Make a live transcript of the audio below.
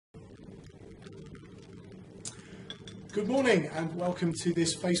Good morning and welcome to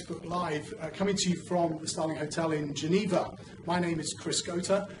this Facebook Live coming to you from the Starling Hotel in Geneva. My name is Chris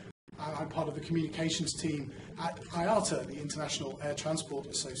Gota and I'm part of the communications team at IATA, the International Air Transport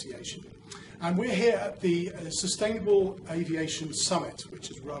Association. And we're here at the Sustainable Aviation Summit, which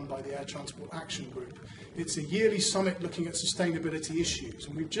is run by the Air Transport Action Group. It's a yearly summit looking at sustainability issues,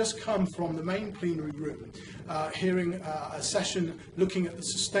 and we've just come from the main plenary room hearing a session looking at the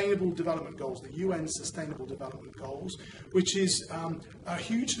Sustainable Development Goals, the UN Sustainable Development Goals, which is a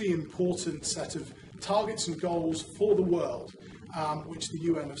hugely important set of targets and goals for the world, which the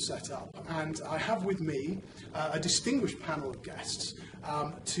UN have set up. And I have with me a distinguished panel of guests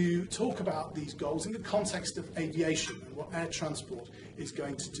to talk about these goals in the context of aviation and what air transport is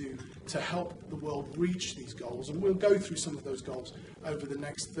going to do to help the world reach these goals. And we'll go through some of those goals over the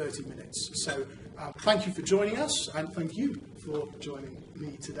next 30 minutes. So thank you for joining us, and thank you for joining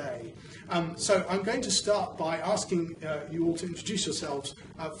me today. So I'm going to start by asking you all to introduce yourselves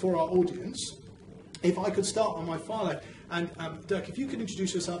for our audience. If I could start on my far left, and Dirk, if you could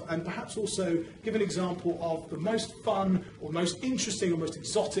introduce yourself and perhaps also give an example of the most fun or most interesting or most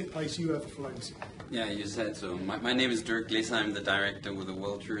exotic place you've ever flown to. Yeah, you said so. My name is Dirk Glisse. I'm the director with the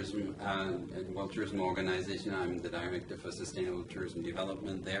World Tourism Organization. I'm the director for Sustainable Tourism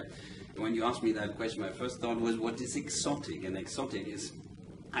Development there. And when you asked me that question, my first thought was, what is exotic? And exotic is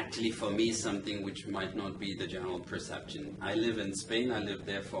actually, for me, something which might not be the general perception. I live in Spain. I lived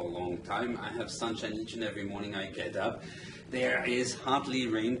there for a long time. I have sunshine each and every morning I get up. There is hardly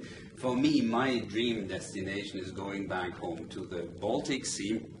rain. For me, my dream destination is going back home to the Baltic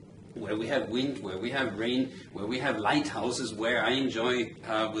Sea, where we have wind, where we have rain, where we have lighthouses, where I enjoy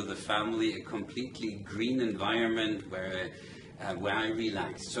with the family a completely green environment, where I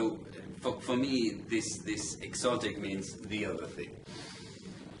relax. So for me, this exotic means the other thing.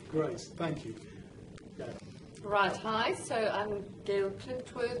 Great, thank you. Yeah. Right, hi, so I'm Gail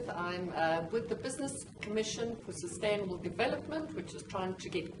Clintworth. I'm with the Business Commission for Sustainable Development, which is trying to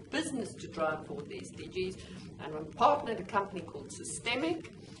get business to drive forward the SDGs. And I'm a partner at a company called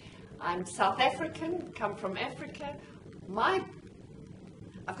Systemic. I'm South African, come from Africa. I've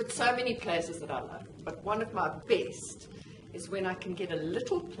got so many places that I love, but one of my best is when I can get a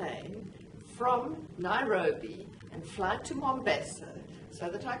little plane from Nairobi and fly to Mombasa, so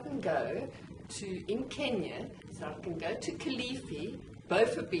that I can go in Kenya, so I can go to Kilifi,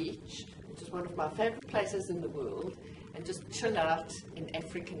 Bofa Beach, which is one of my favorite places in the world, and just chill out in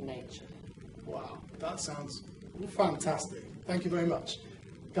African nature. Wow, that sounds fantastic. Thank you very much.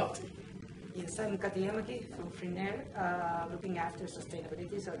 Kati. Yes, I'm Kati Yamaki from Finnair, looking after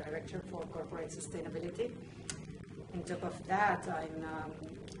sustainability, so Director for Corporate Sustainability. On top of that, I'm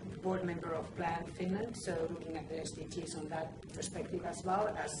board member of Plan Finland, so looking at the SDGs on that perspective as well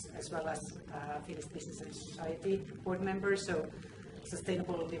as Finnish Business and Society board member. So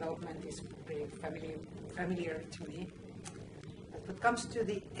sustainable development is very familiar to me. But when it comes to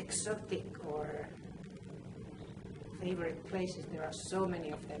the exotic or favorite places, there are so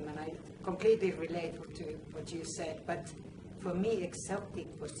many of them, and I completely relate to what you said. But for me, exotic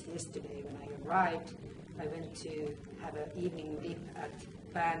was yesterday when I arrived. I went to have an evening dip at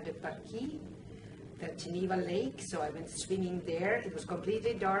Bain de Paquis, the Geneva Lake, so I went swimming there. It was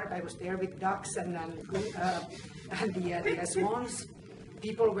completely dark. I was there with ducks and the swans.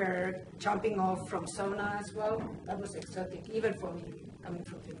 People were jumping off from sauna as well. That was exotic, even for me, coming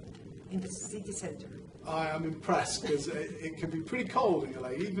from Finland, in the city center. I am impressed because it can be pretty cold in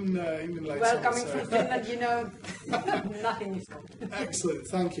LA, even late well, summer. Coming from Finland, you know, nothing is cold. Excellent,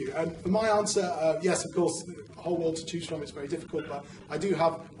 thank you. And for my answer, yes, of course, a whole world to choose from is very difficult, but I do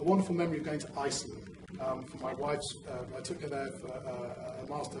have a wonderful memory of going to Iceland. For my wife's, I took her there for a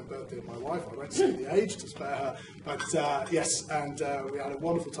milestone birthday of my wife. I went to see the age to spare her, but yes, and we had a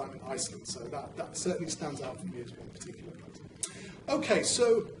wonderful time in Iceland, so that certainly stands out for me as one particular place. Okay,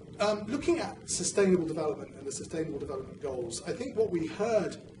 so looking at sustainable development and the sustainable development goals, I think what we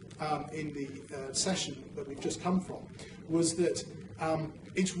heard in the session that we've just come from was that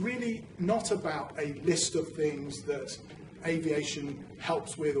it's really not about a list of things that aviation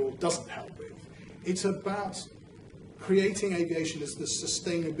helps with or doesn't help with. It's about creating aviation as the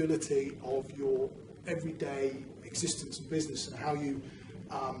sustainability of your everyday existence and business and how you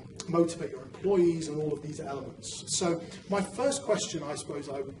motivate your employees and all of these elements. So my first question, I suppose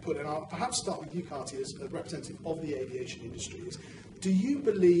I would put, and I'll perhaps start with you, Kati, as a representative of the aviation industry, is do you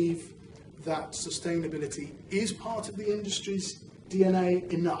believe that sustainability is part of the industry's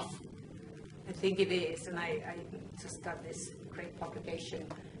DNA enough? I think it is, and I just got this great publication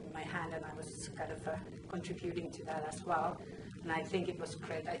in my hand, and I was kind of contributing to that as well. And I think it was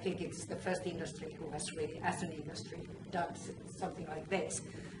great. I think it's the first industry who has really, as an industry, done something like this.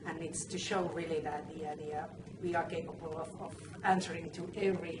 And it's to show really that we are capable of answering to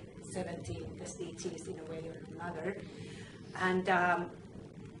every 17 SDGs in a way or another. And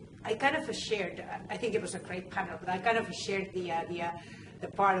I kind of shared, I think it was a great panel, but I kind of shared the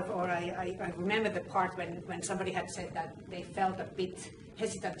part of, or I remember the part when somebody had said that they felt a bit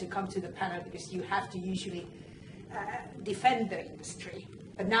hesitant to come to the panel because you have to usually defend the industry.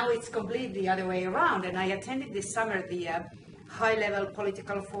 But now it's completely the other way around. And I attended this summer the high-level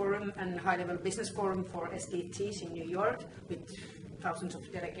political forum and high-level business forum for SDGs in New York with thousands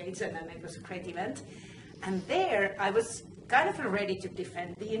of delegates, and it was a great event. And there I was kind of ready to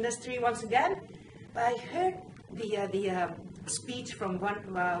defend the industry once again, but I heard the speech from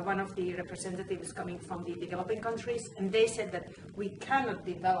one of the representatives coming from the developing countries, and they said that we cannot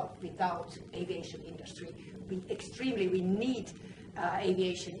develop without aviation industry. We need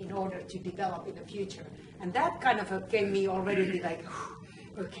aviation in order to develop in the future. And that kind of gave me already like,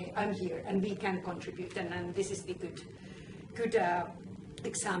 okay, I'm here and we can contribute, and this is the good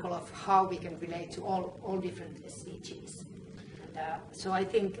example of how we can relate to all different SDGs. And, so I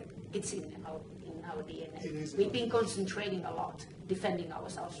think it's in our DNA. We've been concentrating a lot, defending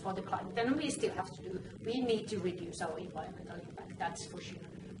ourselves for the climate, and we still have to do. We need to reduce our environmental impact, that's for sure.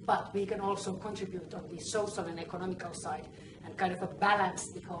 But we can also contribute on the social and economical side, and kind of balance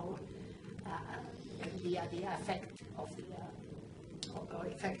the whole the effect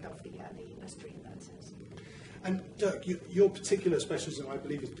of the industry in that sense. And Dirk, your particular specialism, I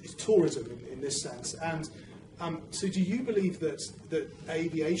believe, is tourism in this sense. And so, do you believe that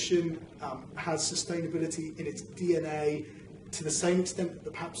aviation has sustainability in its DNA to the same extent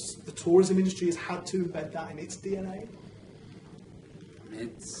that perhaps the tourism industry has had to embed that in its DNA?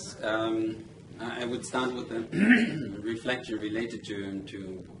 It's. I would start with a reflection related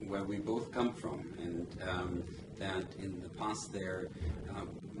to where we both come from, and that in the past there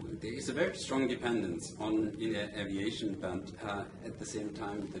is a very strong dependence on aviation, but at the same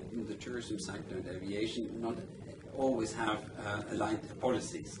time the tourism sector and aviation not always have aligned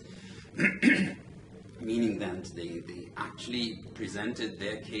policies, meaning that they actually presented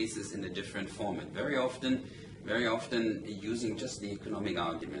their cases in a different format. Very often using just the economic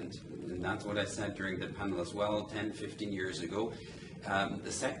argument. And that's what I said during the panel as well 10, 15 years ago.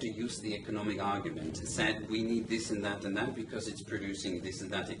 The sector used the economic argument, said we need this and that because it's producing this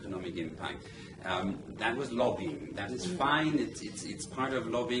and that economic impact. That was lobbying. That is fine. It's part of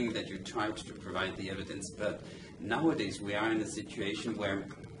lobbying that you try to provide the evidence. But nowadays we are in a situation where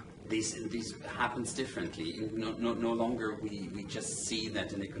this happens differently. No longer we just see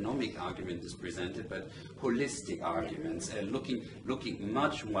that an economic argument is presented, but holistic arguments, looking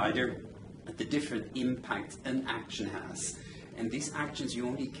much wider at the different impacts an action has. And these actions you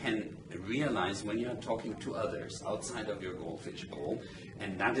only can realize when you are talking to others outside of your goldfish bowl.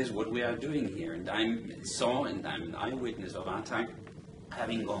 And that is what we are doing here. And I'm an eyewitness of IATA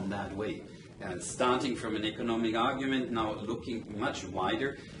having gone that way. Starting from an economic argument, now looking much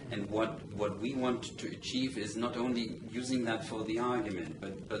wider, and what we want to achieve is not only using that for the argument,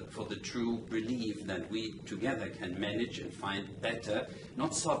 but for the true belief that we together can manage and find better,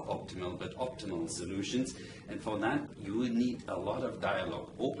 not suboptimal, but optimal solutions. And for that, you need a lot of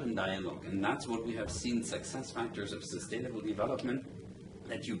dialogue, open dialogue, and that's what we have seen success factors of sustainable development,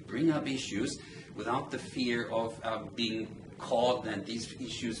 that you bring up issues without the fear of being caught that these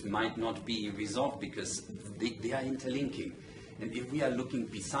issues might not be resolved because they are interlinking. And if we are looking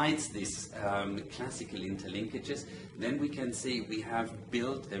besides these classical interlinkages, then we can say we have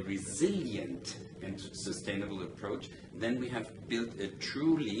built a resilient and sustainable approach. Then we have built a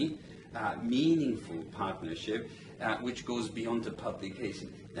truly meaningful partnership which goes beyond the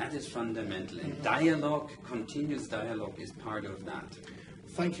publication. That is fundamental. And dialogue, continuous dialogue, is part of that.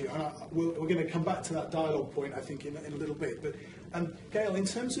 Thank you. We're going to come back to that dialogue point, I think, in a little bit. But Gail, in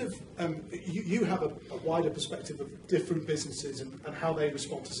terms of, you have a wider perspective of different businesses and how they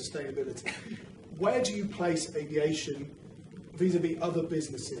respond to sustainability. Where do you place aviation vis-a-vis other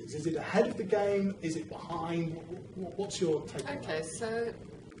businesses? Is it ahead of the game? Is it behind? What's your take on that? Okay, so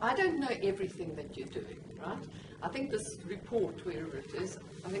I don't know everything that you're doing, right? I think this report, wherever it is,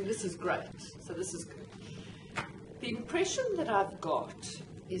 I think this is great. So this is good. The impression that I've got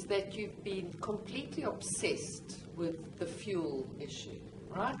is that you've been completely obsessed with the fuel issue,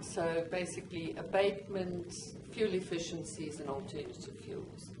 right? So basically abatement, fuel efficiencies and alternative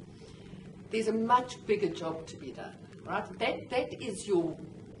fuels. There's a much bigger job to be done, right? That is your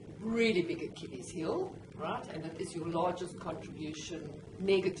really big Achilles heel, right? And it is your largest contribution,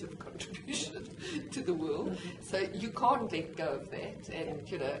 negative contribution to the world. So you can't let go of that. And,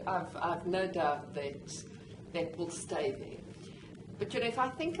 you know, I've no doubt that that will stay there. But, you know, if I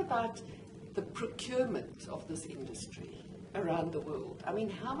think about the procurement of this industry around the world, I mean,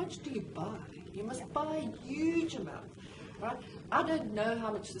 how much do you buy? You must buy a huge amount, right? I don't know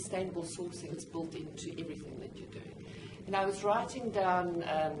how much sustainable sourcing is built into everything that you're doing. And I was writing down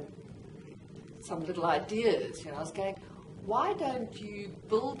some little ideas. You know, I was going, why don't you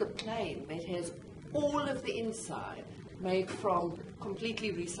build a plane that has all of the inside made from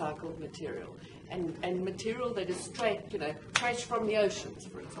completely recycled material and material that is straight, you know, fresh from the oceans,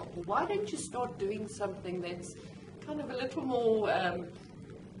 for example? Why don't you start doing something that's kind of a little more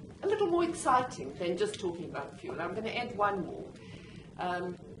exciting than just talking about fuel? I'm going to add one more.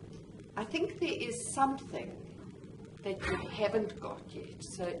 I think there is something that you haven't got yet.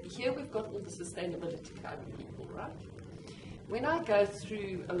 So here we've got all the sustainability kind of people, right? When I go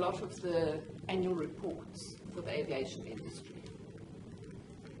through a lot of the annual reports for the aviation industry,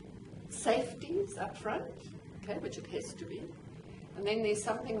 safety is up front, okay, which it has to be. And then there's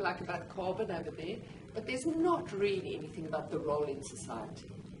something like about carbon over there, but there's not really anything about the role in society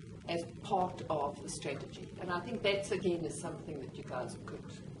as part of the strategy. And I think that's, again, is something that you guys could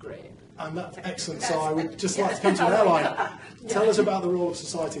grab. And that's excellent. So I would just like to come to an airline. Tell us about the role of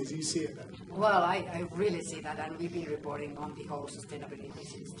society as you see it then. Well, I really see that, and we've been reporting on the whole sustainability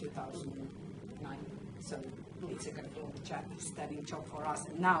since 2009. So it's a kind of long-standing job for us.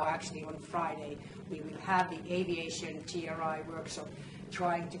 And now, actually, on Friday, we will have the aviation TRI workshop,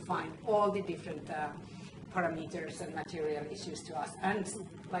 trying to find all the different parameters and material issues to us. And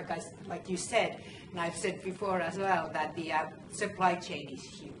like you said, and I've said before as well, that the supply chain is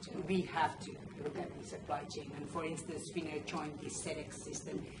huge. And we have to look at the supply chain. And for instance, Finnair joined the SEDEX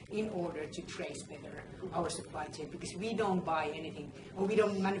system in order to trace better our supply chain, because we don't buy anything, or we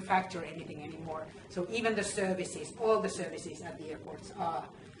don't manufacture anything anymore. So even the services, all the services at the airports are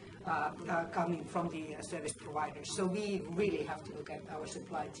coming from the service providers. So we really have to look at our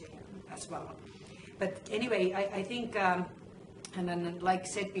supply chain as well. But anyway, I think, and then like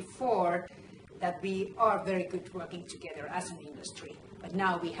said before, that we are very good working together as an industry. But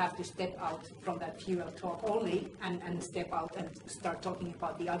now we have to step out from that fuel talk only and step out and start talking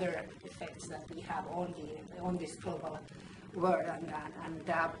about the other effects that we have on this global world. And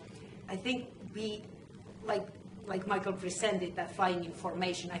I think we, like Michael presented, that flying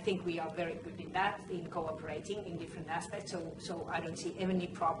information, I think we are very good in that, in cooperating in different aspects. So I don't see any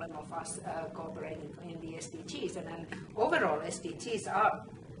problem of us cooperating in the SDGs. And then overall, SDGs are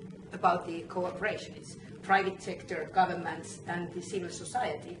about the cooperation. It's private sector, governments, and the civil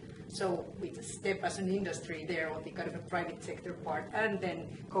society. So we just step as an industry there on the kind of a private sector part, and then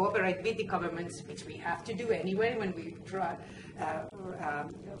cooperate with the governments, which we have to do anyway when we fly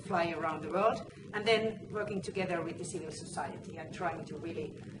around the world, and then working together with the civil society and trying to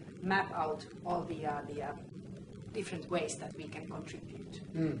really map out all the different ways that we can contribute.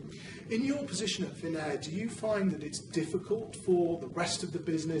 In your position at Finnair, do you find that it's difficult for the rest of the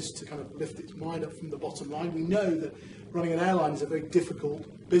business to kind of lift its mind up from the bottom line? We know that running an airline is a very difficult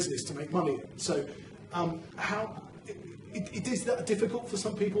business to make money in. So is that difficult for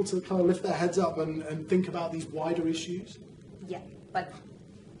some people to kind of lift their heads up and think about these wider issues? Yeah, but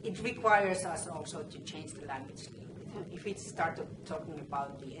it requires us also to change the language. If we start talking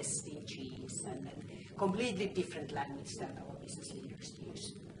about the SDGs and then completely different language than our business leaders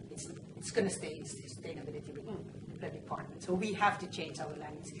use, it's going to stay in sustainability department. So we have to change our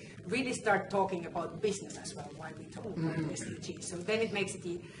language. Really start talking about business as well while we talk about SDGs. So then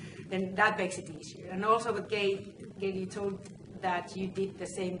that makes it easier. And also what Gail, you told that you did the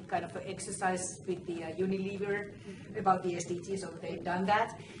same kind of exercise with the Unilever about the SDGs, so they've done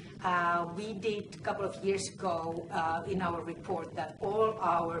that. We did a couple of years ago in our report that all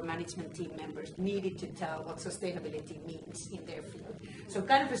our management team members needed to tell what sustainability means in their field. So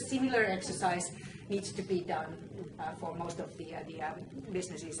kind of a similar exercise needs to be done for most of the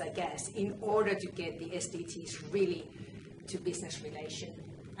businesses, I guess, in order to get the SDGs really to business relation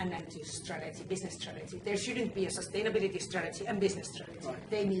and then to strategy, business strategy. There shouldn't be a sustainability strategy and business strategy. Right.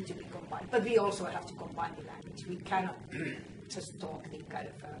 They need to be combined. But we also have to combine the language. We cannot just talk the kind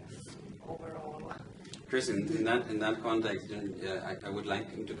of overall. Chris, in that context, I would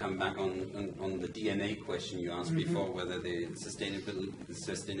like to come back on the DNA question you asked before, whether the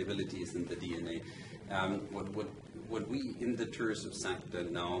sustainability is in the DNA. What we in the tourism sector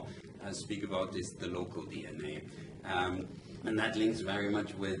now speak about is the local DNA. And that links very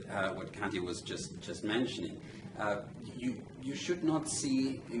much with what Katja was just mentioning. You should not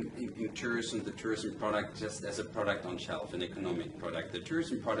see in tourism the tourism product just as a product on shelf, an economic product. The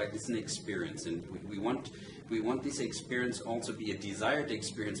tourism product is an experience, and we want this experience also be a desired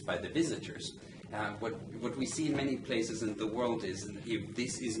experience by the visitors. What we see in many places in the world is if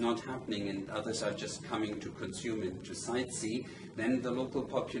this is not happening and others are just coming to consume and to sightsee, then the local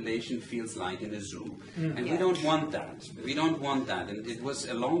population feels like in a zoo. And we don't want that. We don't want that. And it was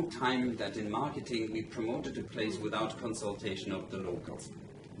a long time that in marketing we promoted a place without consultation of the locals.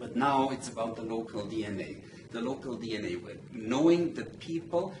 But now it's about the local DNA. The local DNA, knowing the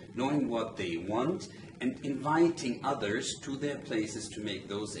people, knowing what they want, and inviting others to their places to make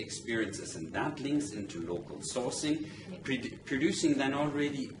those experiences. And that links into local sourcing, producing then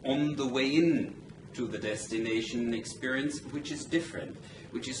already on the way in to the destination experience, which is different,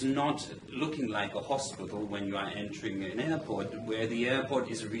 which is not looking like a hospital when you are entering an airport, where the airport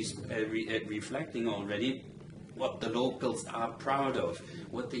is reflecting already what the locals are proud of,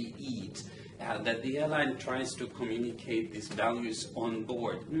 what they eat, that the airline tries to communicate these values on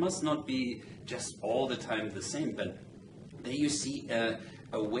board. It must not be just all the time the same, but there you see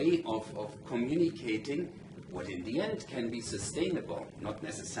a way of communicating what in the end can be sustainable. Not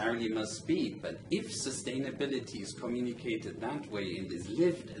necessarily must be, but if sustainability is communicated that way and is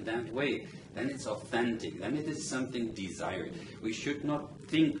lived that way, then it's authentic, then it is something desired. We should not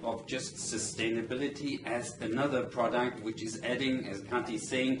think of just sustainability as another product which is adding, as Kati is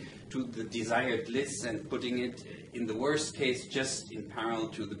saying, to the desired list and putting it, in the worst case, just in parallel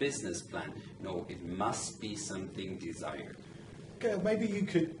to the business plan. No, it must be something desired. Okay, maybe you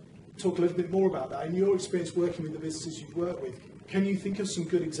could talk a little bit more about that. In your experience working with the businesses you've worked with, can you think of some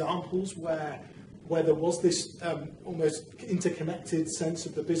good examples where there was this almost interconnected sense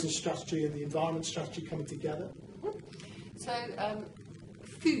of the business strategy and the environment strategy coming together? So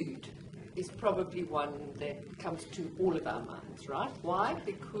food is probably one that comes to all of our minds, right? Why?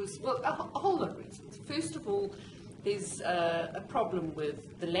 Because, well, a whole lot of reasons. First of all, there's a problem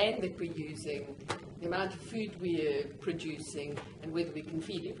with the land that we're using, the amount of food we're producing, and whether we can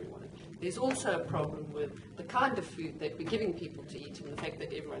feed everyone. There's also a problem with the kind of food that we're giving people to eat and the fact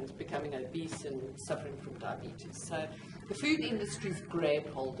that everyone's becoming obese and suffering from diabetes. So the food industry's grabbed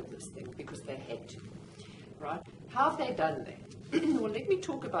hold of this thing because they had to, right? How have they done that? Well, let me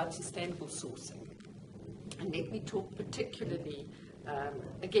talk about sustainable sourcing. And let me talk particularly,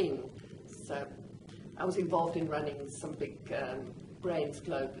 again, so I was involved in running some big brands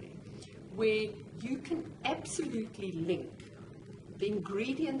globally, where you can absolutely link the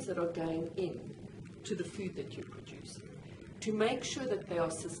ingredients that are going in to the food that you're producing to make sure that they are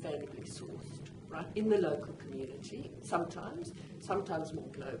sustainably sourced, right, in the local community, sometimes more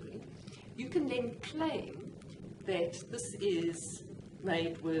globally. You can then claim that this is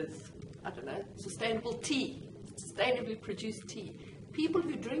made with, I don't know, sustainable tea, sustainably produced tea. People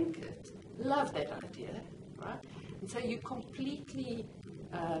who drink it love that idea, right? And so you completely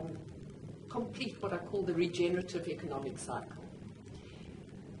complete what I call the regenerative economic cycle.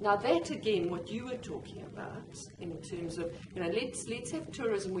 Now that again, what you were talking about in terms of, let's have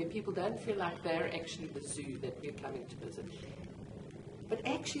tourism where people don't feel like they're actually the zoo that we're coming to visit. But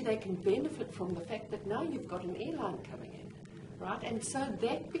actually they can benefit from the fact that now you've got an airline coming in, right? And so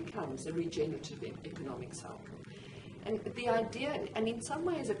that becomes a regenerative economic cycle. And the idea, and in some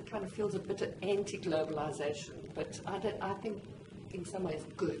ways it kind of feels a bit of anti-globalization, but I think in some ways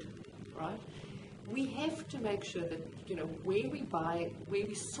good, right? We have to make sure that, where we buy, where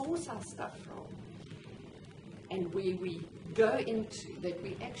we source our stuff from, and where we go into, that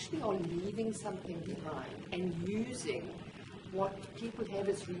we actually are leaving something behind and using what people have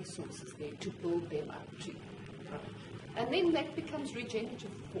as resources there to build them up to. Right? And then that becomes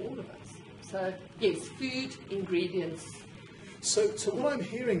regenerative for all of us. So, yes, food, ingredients. So what I'm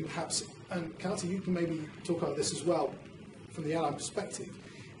hearing perhaps, and Kati, you can maybe talk about this as well from the airline perspective,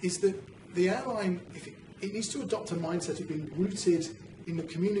 is that the airline, if it needs to adopt a mindset of being rooted in the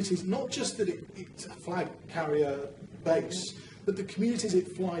communities, not just that it's a flag carrier base, but the communities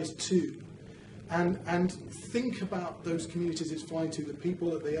it flies to. And think about those communities it's flying to, the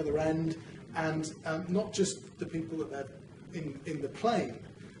people at the other end, and not just the people that they're in the plane,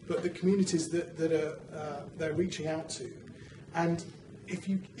 but the communities that they're reaching out to. And if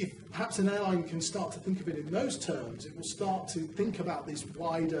perhaps an airline can start to think of it in those terms, it will start to think about this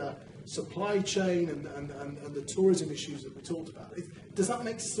wider supply chain and the tourism issues that we talked about. Does that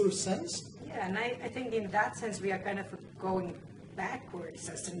make sort of sense? Yeah, and I think in that sense we are kind of going backwards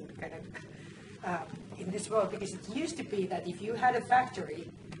as in kind of in this world, because it used to be that if you had a factory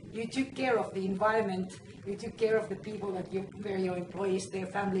you took care of the environment, you took care of the people that were your employees, their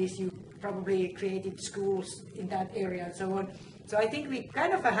families, you probably created schools in that area and so on. So I think we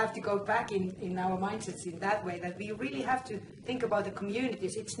kind of have to go back in our mindsets in that way, that we really have to think about the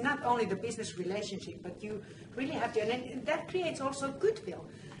communities. It's not only the business relationship, but you really have to, and that creates also goodwill.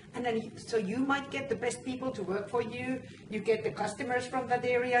 And then, so you might get the best people to work for you, you get the customers from that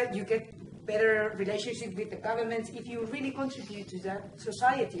area, you get better relationship with the governments if you really contribute to that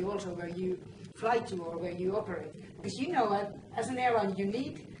society also where you fly to or where you operate. Because you know, as an airline, you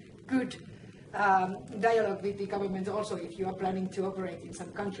need good dialogue with the government also if you are planning to operate in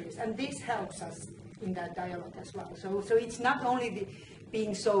some countries. And this helps us in that dialogue as well. So it's not only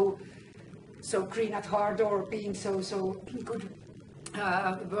being so green at heart or being so good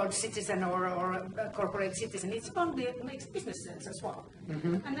world citizen or a corporate citizen. It's only it makes business sense as well.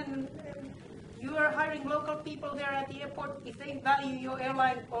 Mm-hmm. And then you are hiring local people there at the airport. If they value your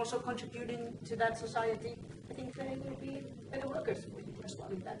airline also contributing to that society, I think they will be better workers for you as well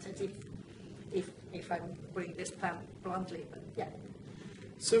in that sense. If I'm putting this bluntly, but yeah.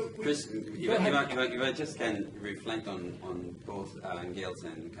 So, Chris, if I just can reflect on both Gail's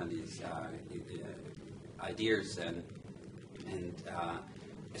and Candy's ideas and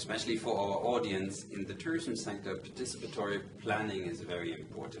especially for our audience in the tourism sector, participatory planning is very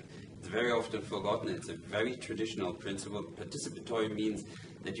important. It's very often forgotten. It's a very traditional principle. Participatory means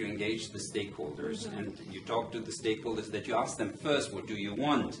that you engage the stakeholders and you talk to the stakeholders, that you ask them first, what do you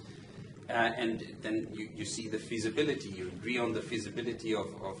want? And then you see the feasibility, you agree on the feasibility of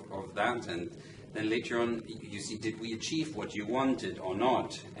that, and then later on you see, did we achieve what you wanted or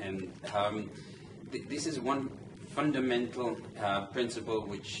not? And this is one fundamental principle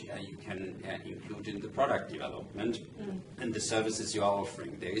which you can include in the product development and the services you are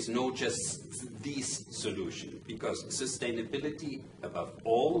offering. There is no just this solution, because sustainability above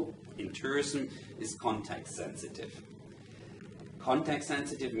all in tourism is context sensitive. Context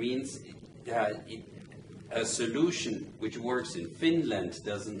sensitive means a solution which works in Finland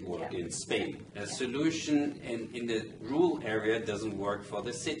doesn't work in Spain. A solution in the rural area doesn't work for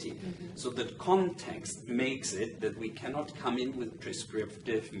the city. So the context makes it that we cannot come in with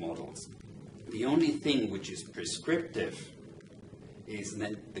prescriptive models. The only thing which is prescriptive is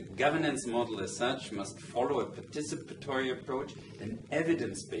that the governance model as such must follow a participatory approach, an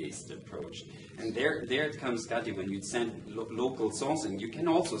evidence-based approach. And there it comes, Kati, when you send local sourcing, you can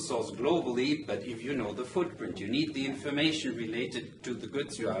also source globally, but if you know the footprint, you need the information related to the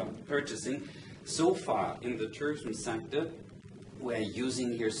goods you are purchasing. So far in the tourism sector, we're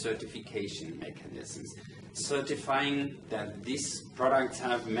using here certification mechanisms, certifying that these products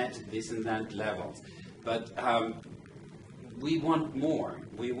have met this and that levels. But we want more.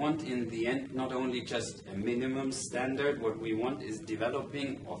 We want, in the end, not only just a minimum standard. What we want is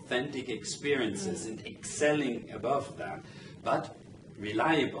developing authentic experiences and excelling above that, but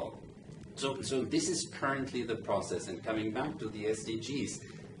reliable. So this is currently the process. And coming back to the SDGs,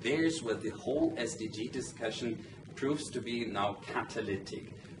 there's where the whole SDG discussion proves to be now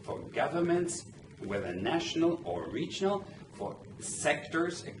catalytic for governments, whether national or regional, for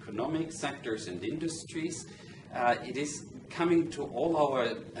sectors, economic sectors and industries. It is coming to all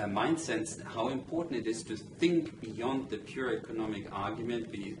our mindsets how important it is to think beyond the pure economic argument,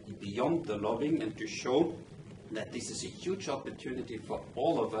 beyond the lobbying, and to show that this is a huge opportunity for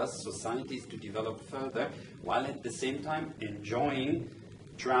all of us, societies, to develop further, while at the same time enjoying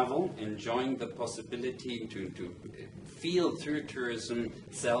travel, enjoying the possibility to feel through tourism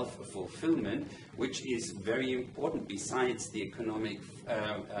self-fulfillment, which is very important besides the economic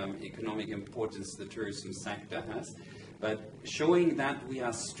importance the tourism sector has. But showing that we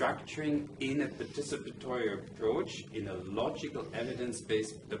are structuring in a participatory approach, in a logical,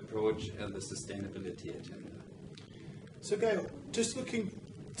 evidence-based approach, the sustainability agenda. So Gail, just looking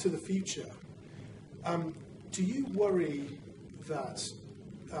to the future, do you worry that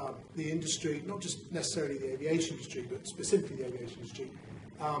the industry, not just necessarily the aviation industry, but specifically the aviation industry,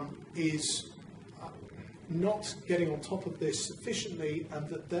 is not getting on top of this sufficiently, and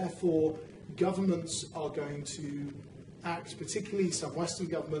that therefore governments are going to act, particularly some Western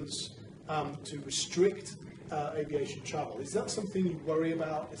governments, to restrict aviation travel? Is that something you worry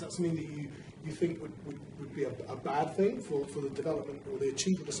about? Is that something that you think would be a bad thing for the development or the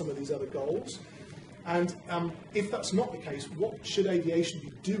achievement of some of these other goals? And if that's not the case, what should aviation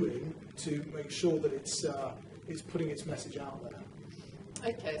be doing to make sure that it's putting its message out there?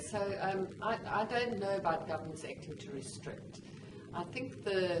 Okay, so I don't know about governments acting to restrict. I think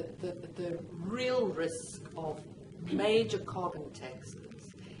the real risk of major carbon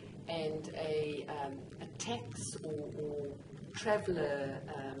taxes and a tax or traveller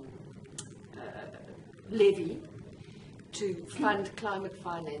levy to fund climate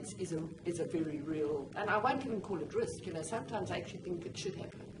finance is a very real, and I won't even call it risk. Sometimes I actually think it should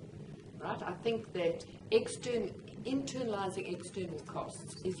happen, right? I think that internalizing external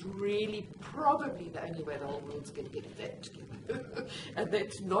costs is really probably the only way the whole world's going to get that together. And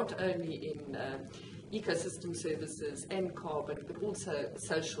that's not only in ecosystem services and carbon, but also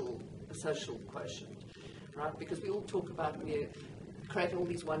social quotient, right? Because we all talk about we create all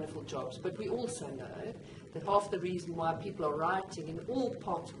these wonderful jobs, but we also know that half the reason why people are writing in all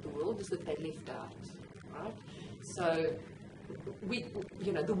parts of the world is that they're left out, right? So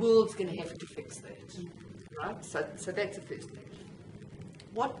the world's going to have to fix that, right? So that's the first thing.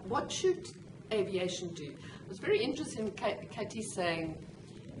 What should aviation do? I was very interested in Katie saying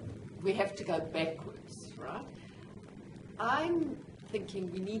we have to go backwards, right? I'm thinking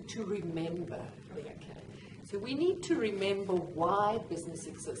we need to remember. Okay. So we need to remember why business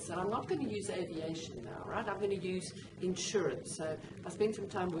exists. And I'm not going to use aviation now, right? I'm going to use insurance. So I spent some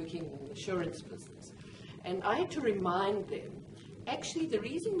time working in the insurance business. And I had to remind them, actually the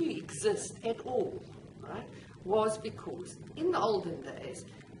reason you exist at all, right, was because in the olden days,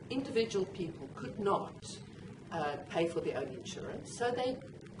 individual people could not pay for their own insurance. So they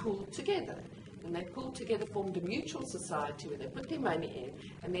pooled together. And they pulled together, formed a mutual society where they put their money in.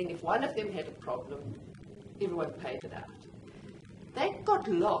 And then if one of them had a problem, everyone paid it out. That got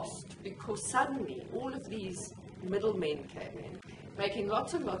lost because suddenly all of these middlemen came in, making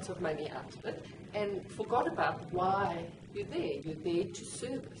lots and lots of money out of it, and forgot about why you're there. You're there to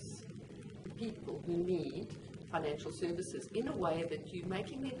service people who need financial services in a way that you're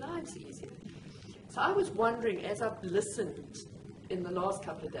making their lives easier. So I was wondering, as I've listened in the last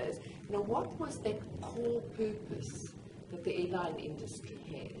couple of days, what was that core purpose that the airline industry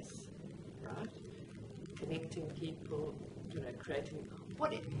has, right? Connecting people, creating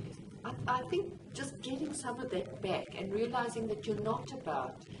what it is. I think just getting some of that back and realizing that you're not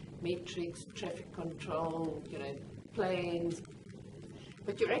about metrics, traffic control, planes,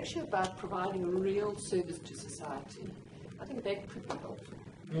 but you're actually about providing a real service to society. I think that could be helpful.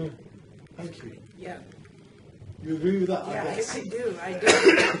 Thank you. Yeah. You agree with that? Yeah, I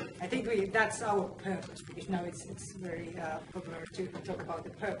do. I think that's our purpose, because now it's very popular to talk about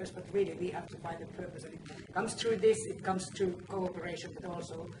the purpose, but really we have to find the purpose. And it comes through this, it comes through cooperation, but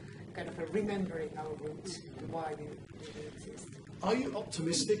also kind of remembering our roots and why we exist. Are you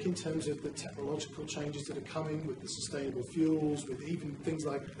optimistic in terms of the technological changes that are coming with the sustainable fuels, with even things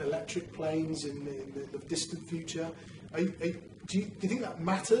like electric planes in the distant future? Do you think that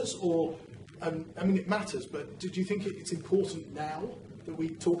matters, or it matters, but do you think it's important now that we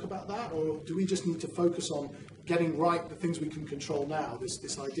talk about that, or do we just need to focus on getting right the things we can control now,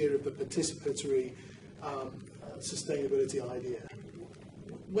 this idea of the participatory sustainability idea?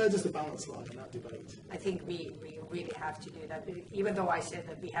 Where does the balance lie in that debate? I think we really have to do that, even though I said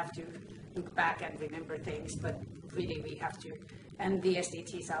that we have to look back and remember things, but really we have to. And the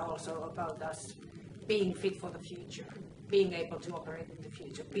SDGs are also about us being fit for the future, being able to operate in the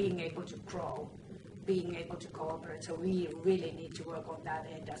future, being able to grow, being able to cooperate. So we really need to work on that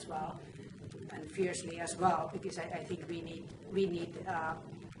end as well, and fiercely as well, because I think we need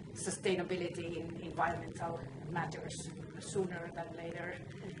sustainability in environmental matters sooner than later.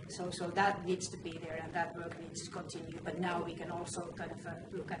 So that needs to be there, and that work needs to continue. But now we can also kind of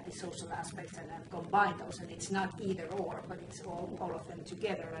look at the social aspects and combine those, and it's not either or, but it's all of them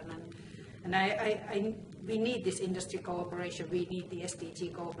together. And we need this industry cooperation. We need the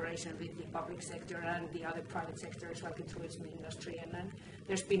SDG cooperation with the public sector and the other private sectors, like the tourism industry. And then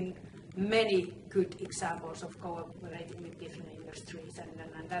there's been many good examples of cooperating with different industries,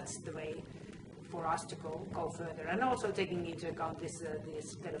 and that's the way for us to go further. And also taking into account this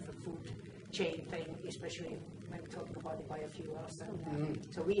kind of a food chain thing, especially when talking about the biofuels. And,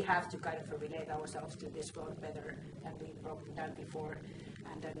 so we have to kind of relate ourselves to this world better than we've probably done before.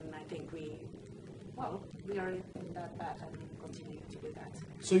 And then I think we are in that path and continue to do that.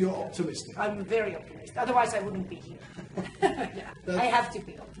 So you're optimistic? I'm very optimistic. Otherwise I wouldn't be here. Yeah. I have to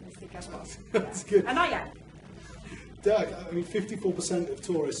be optimistic as well. That's good. And I am. Doug, 54% of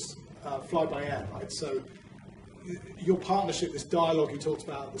tourists fly by air, right? So your partnership, this dialogue you talked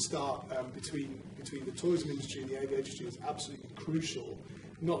about at the start between the tourism industry and the aviation industry is absolutely crucial,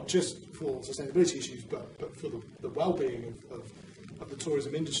 not just for sustainability issues, but for the well-being of the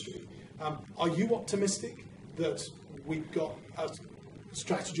tourism industry. Are you optimistic that we've got a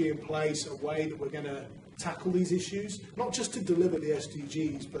strategy in place, a way that we're going to tackle these issues, not just to deliver the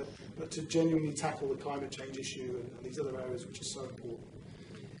SDGs, but to genuinely tackle the climate change issue and these other areas which are so important?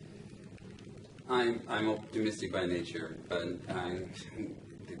 I'm optimistic by nature, but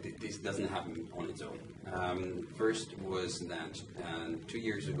this doesn't happen on its own. First was that 2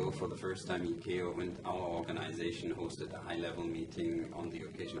 years ago, for the first time, ICAO and our organization hosted a high-level meeting on the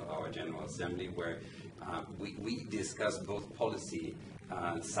occasion of our General Assembly, where we discussed both policy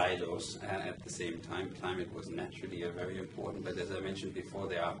silos at the same time. Climate was naturally very important, but as I mentioned before,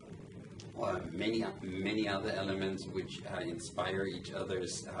 there are many other elements which inspire each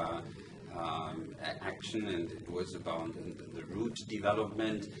other's action, and it was about the route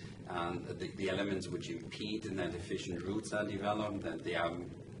development, the elements which impede that efficient routes are developed, that they are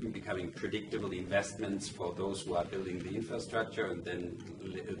becoming predictable investments for those who are building the infrastructure and then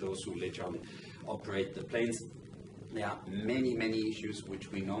those who later on operate the planes. There are many issues which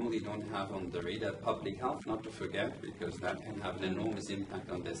we normally don't have on the radar. Public health, not to forget, because that can have an enormous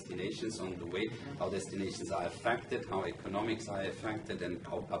impact on destinations, on the way how destinations are affected, how economics are affected, and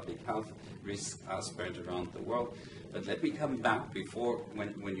how public health risks are spread around the world. But let me come back before,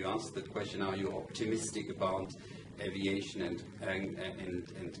 when you asked the question, are you optimistic about aviation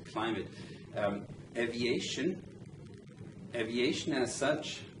and climate? Aviation as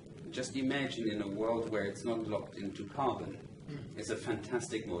such, just imagine in a world where it's not locked into carbon. It's a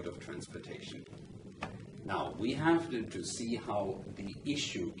fantastic mode of transportation. Now, we have to see how the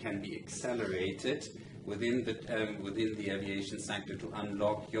issue can be accelerated within the aviation sector to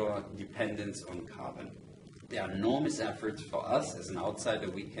unlock your dependence on carbon. There are enormous efforts for us as an outsider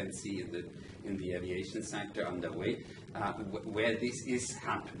we can see in the aviation sector underway where this is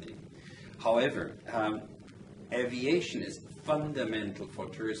happening. However, aviation is fundamental for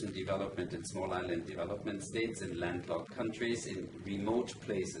tourism development in small island development states, in landlocked countries, in remote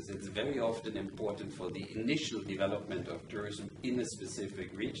places. It's very often important for the initial development of tourism in a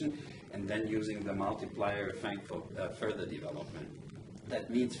specific region, and then using the multiplier effect for further development. That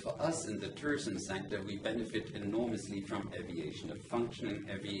means for us in the tourism sector, we benefit enormously from aviation, a functioning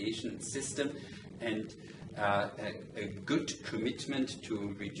aviation system, and a good commitment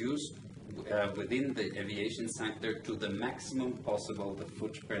to reduce within the aviation sector to the maximum possible the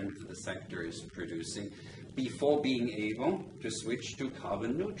footprint the sector is producing before being able to switch to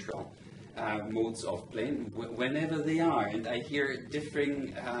carbon neutral modes of plane whenever they are. And I hear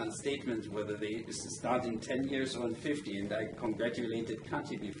differing statements whether they start in 10 years or in 50, and I congratulated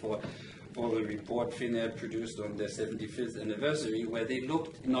Kati before for the report Finnair produced on their 75th anniversary, where they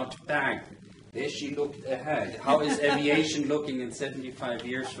looked not back. There she looked ahead. How is aviation looking in 75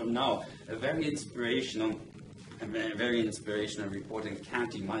 years from now? A very inspirational report. And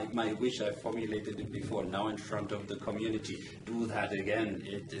Kati, my wish, I formulated it before, now in front of the community. Do that again.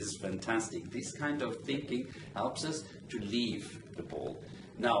 It is fantastic. This kind of thinking helps us to leave the ball.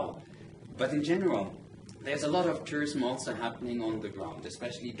 Now, but in general, there's a lot of tourism also happening on the ground,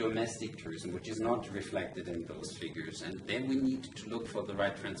 especially domestic tourism, which is not reflected in those figures. And then we need to look for the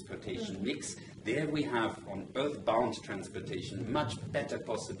right transportation mix. There we have, on earthbound transportation, much better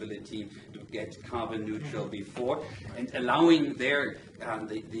possibility to get carbon neutral before, and allowing there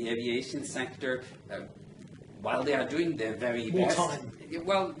the aviation sector, while they are doing their very best. More time.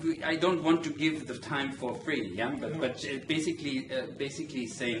 Well, I don't want to give the time for free, yeah, but basically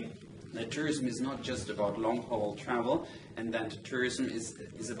saying that tourism is not just about long-haul travel, and that tourism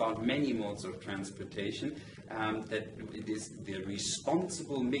is about many modes of transportation, that it is the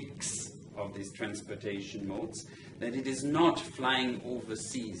responsible mix of these transportation modes, that it is not flying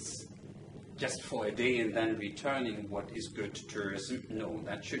overseas just for a day and then returning what is good tourism. No,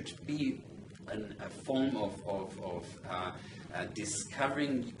 that should be a form of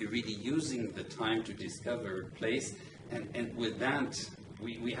discovering, really using the time to discover a place, and with that,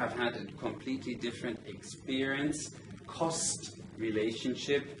 we have had a completely different experience, cost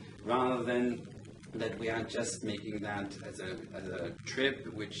relationship, rather than that we are just making that as a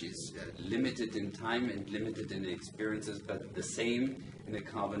trip which is limited in time and limited in experiences, but the same in a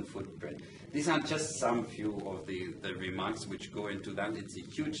carbon footprint. These are just some few of the remarks which go into that. It's a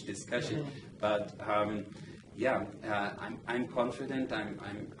huge discussion, but yeah, I'm confident. I'm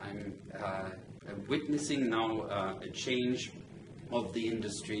witnessing now a change of the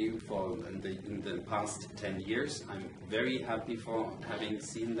industry in the past 10 years. I'm very happy for having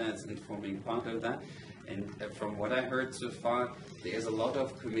seen that and forming part of that. And from what I heard so far, there's a lot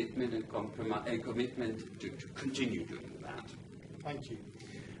of commitment and commitment to continue doing that. Thank you.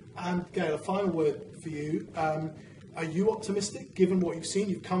 And Gail, a final word for you. Are you optimistic, given what you've seen?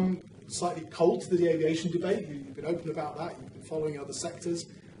 You've come slightly cold to the aviation debate. You've been open about that. You've been following other sectors.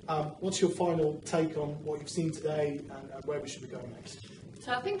 What's your final take on what you've seen today and where we should be going next?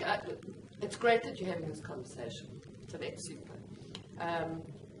 So I think it's great that you're having this conversation. So that's super.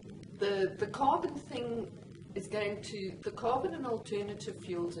 the carbon thing is going to, the carbon and alternative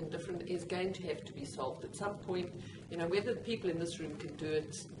fuels and different is going to have to be solved at some point. You know, whether the people in this room can do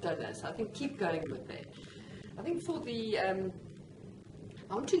it, don't know. So I think keep going with that. I think for the,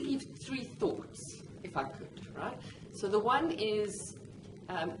 I want to leave 3 thoughts, if I could, right? So the one is,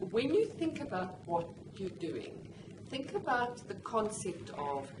 when you think about what you're doing, think about the concept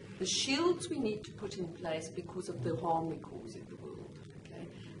of the shields we need to put in place because of the harm we cause in the world, okay?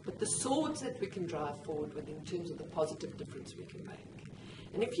 But the swords that we can drive forward with in terms of the positive difference we can make.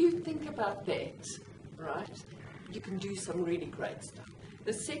 And if you think about that, right, you can do some really great stuff.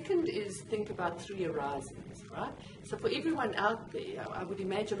 The second is think about 3 horizons, right? So for everyone out there, I would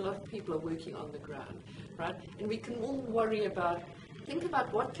imagine a lot of people are working on the ground, right? And we can all worry about, think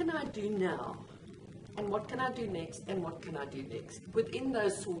about what can I do now? And what can I do next? And what can I do next? Within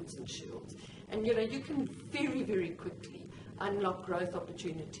those swords and shields. And you know, you can very, very quickly unlock growth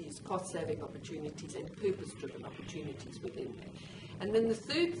opportunities, cost-saving opportunities, and purpose-driven opportunities within that. And then the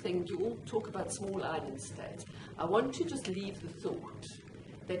third thing, you all talk about small island states. I want to just leave the thought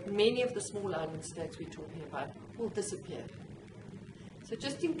that many of the small island states we're talking about will disappear. So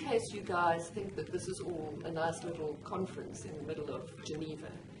just in case you guys think that this is all a nice little conference in the middle of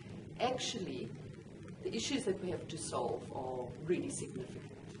Geneva, actually, the issues that we have to solve are really significant.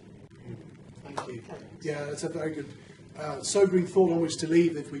 Thank you. Yeah, that's a very good, sobering thought on which to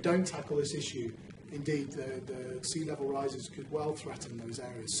leave. If we don't tackle this issue, indeed, the sea level rises could well threaten those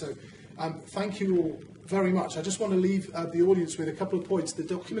areas. So thank you all very much. I just want to leave the audience with a couple of points. The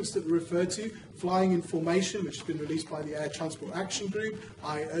documents that were referred to, Flying in Formation, which has been released by the Air Transport Action Group,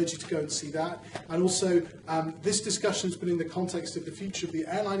 I urge you to go and see that. And also, this discussion has been in the context of the future of the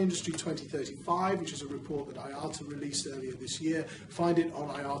airline industry 2035, which is a report that IATA released earlier this year. Find it on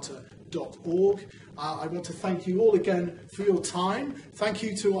IATA.org. I want to thank you all again for your time. Thank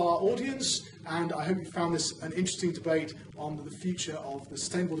you to our audience, and I hope you found this an interesting debate on the future of the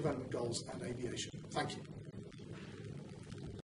Sustainable Development Goals and aviation. Thank you.